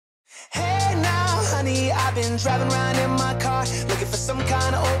honey, I've been driving around in my car, looking for some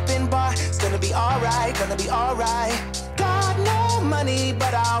kind of open bar. It's gonna be alright, gonna be alright. Got no money,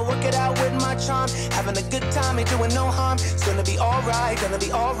 but I'll work it out with my charm. Having a good time, ain't doing no harm. It's gonna be alright, gonna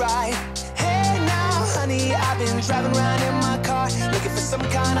be alright. Hey now, honey, I've been driving around in my car, looking for some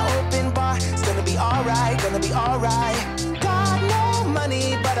kind of open bar. It's gonna be alright, gonna be alright. Got no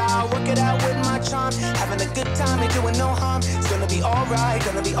money, but I'll work it out with my charm. Having a good time, ain't doing no harm. It's gonna be alright,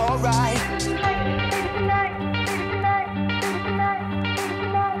 gonna be alright.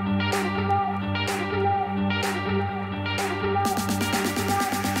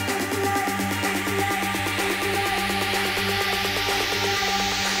 Having a good time, ain't doing no harm. It's gonna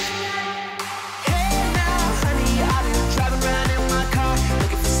be alright, gonna be alright. Hey now, honey, I've been driving around in my car,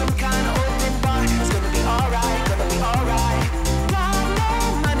 looking for some kind of open bar. It's gonna be alright, gonna be alright. Got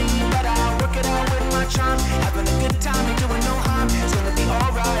no money, but I'll work it out with my charm. Having a good time, ain't doing no harm. It's gonna be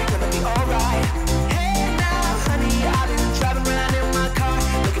alright, gonna be alright.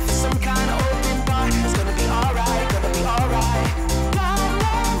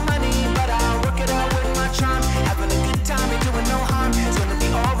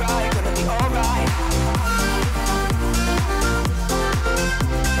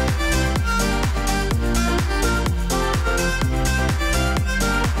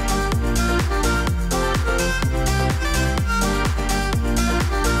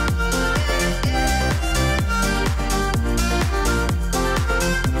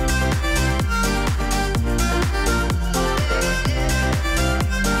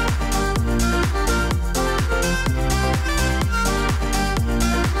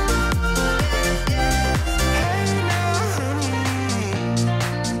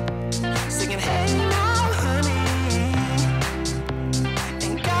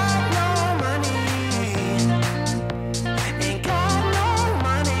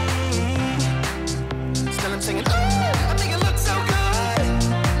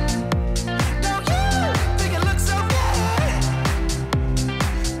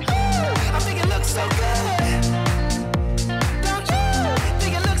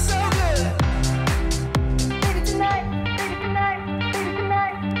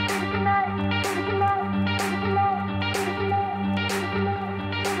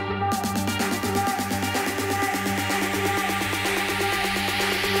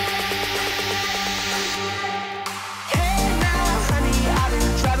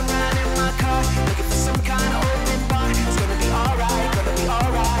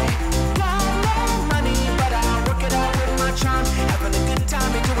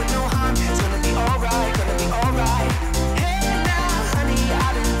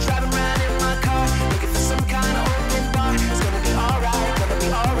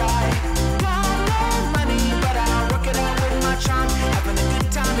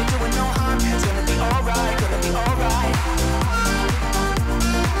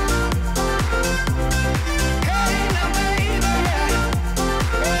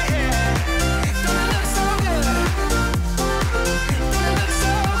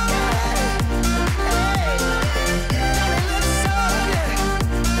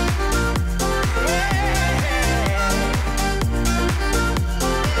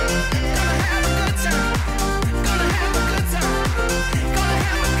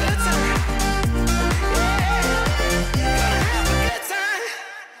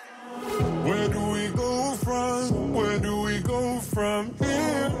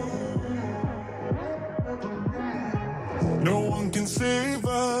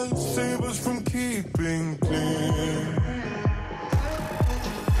 Save us from keeping clear.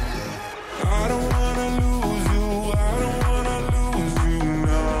 I don't wanna lose you, I don't wanna lose you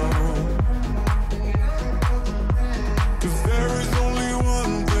now. 'Cause there is only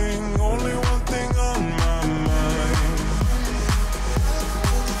one thing on my mind.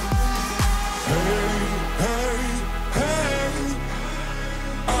 Hey, hey, hey,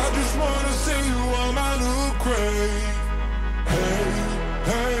 I just wanna see you on my new grave. Hey,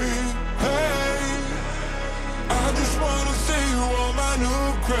 hey, hey, I just wanna see you on my new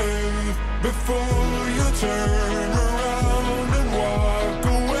grave before you turn around and walk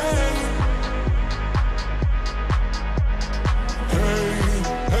away. Hey,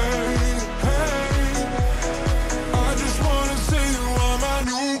 hey, hey, I just wanna see you on my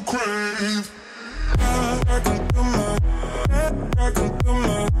new grave. I can feel my thing. I can feel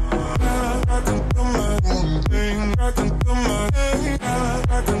my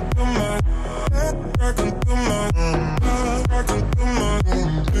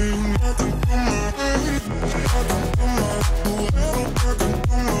thing. I can feel my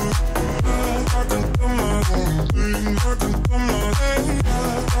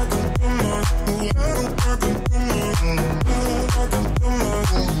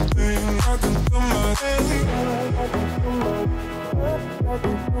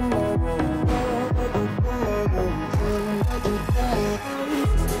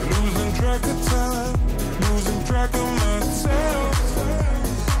track of time, losing track of myself.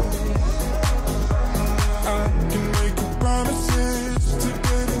 I can make you promises to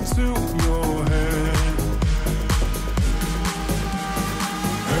get into your head.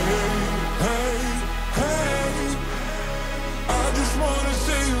 Hey, hey, hey, I just wanna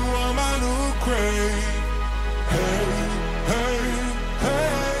see you on my new crave. Hey, hey,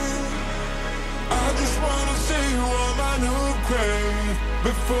 hey, I just wanna see you on my new crave.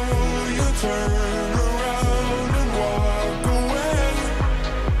 Before you turn around and walk away.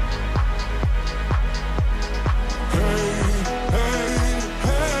 Hey, hey,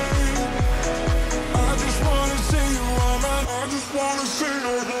 hey, I just wanna see you on my, I just wanna see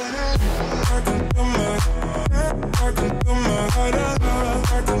you. I can feel my, I can feel my, I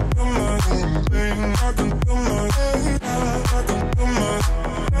can feel my thing. I can feel my, I can feel my, I can feel my,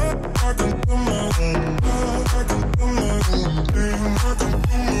 I can feel my thing. I can feel my, I do. I can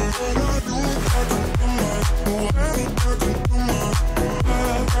feel my, I can feel my,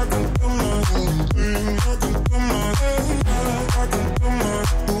 I can feel my thing. I can feel my, I can feel my, I can feel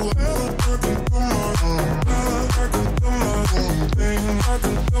my, I can feel my thing. I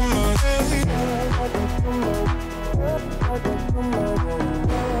can feel my, I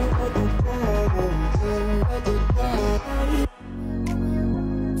can feel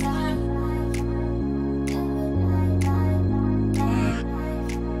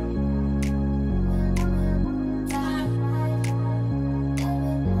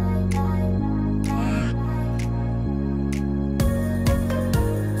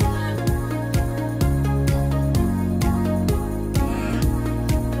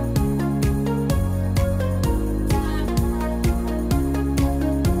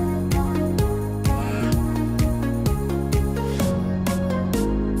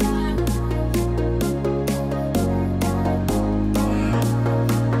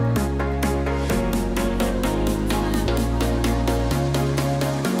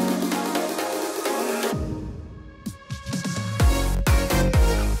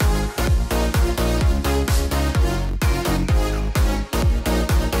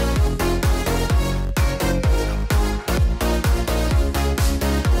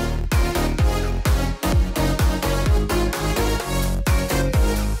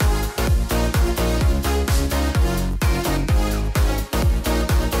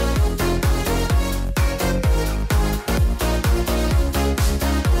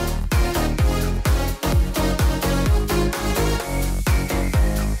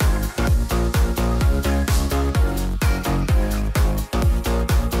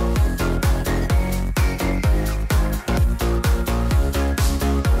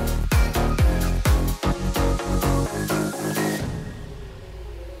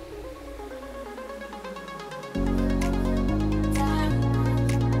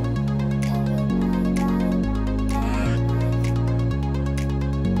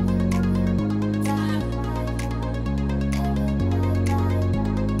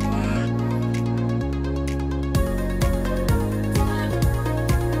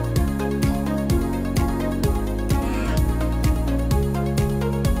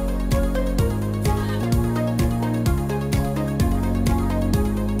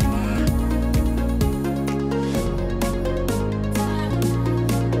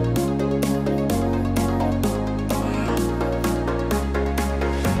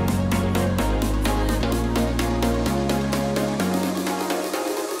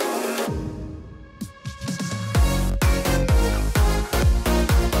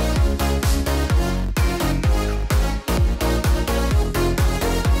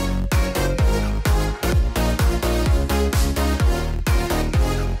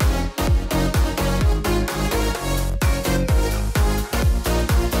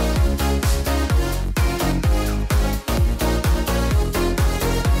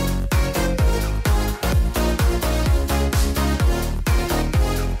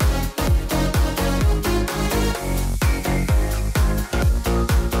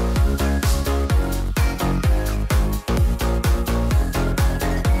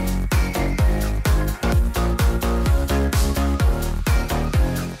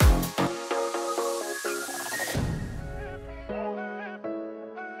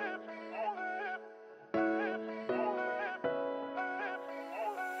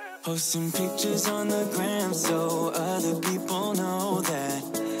Posting pictures on the gram so other people know that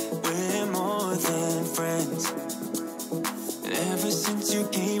we're more than friends. And ever since you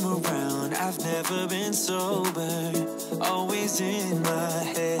came around, I've never been sober, always in my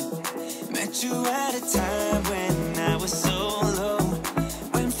head. Met you at a time when I was so low,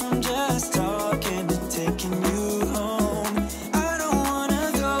 went from just talking to taking you home. I don't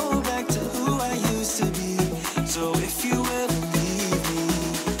wanna go back to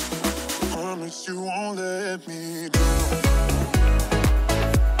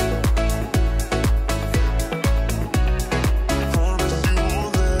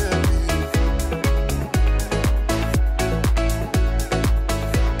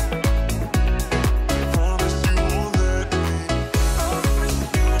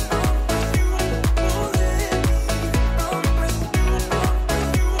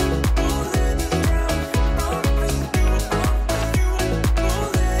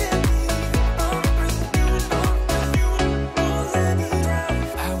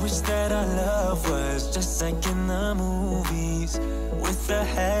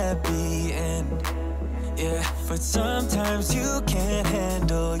happy end. Yeah, but sometimes you can't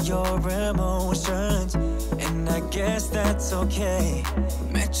handle your emotions, and I guess that's okay.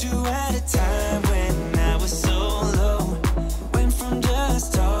 Met you at a time when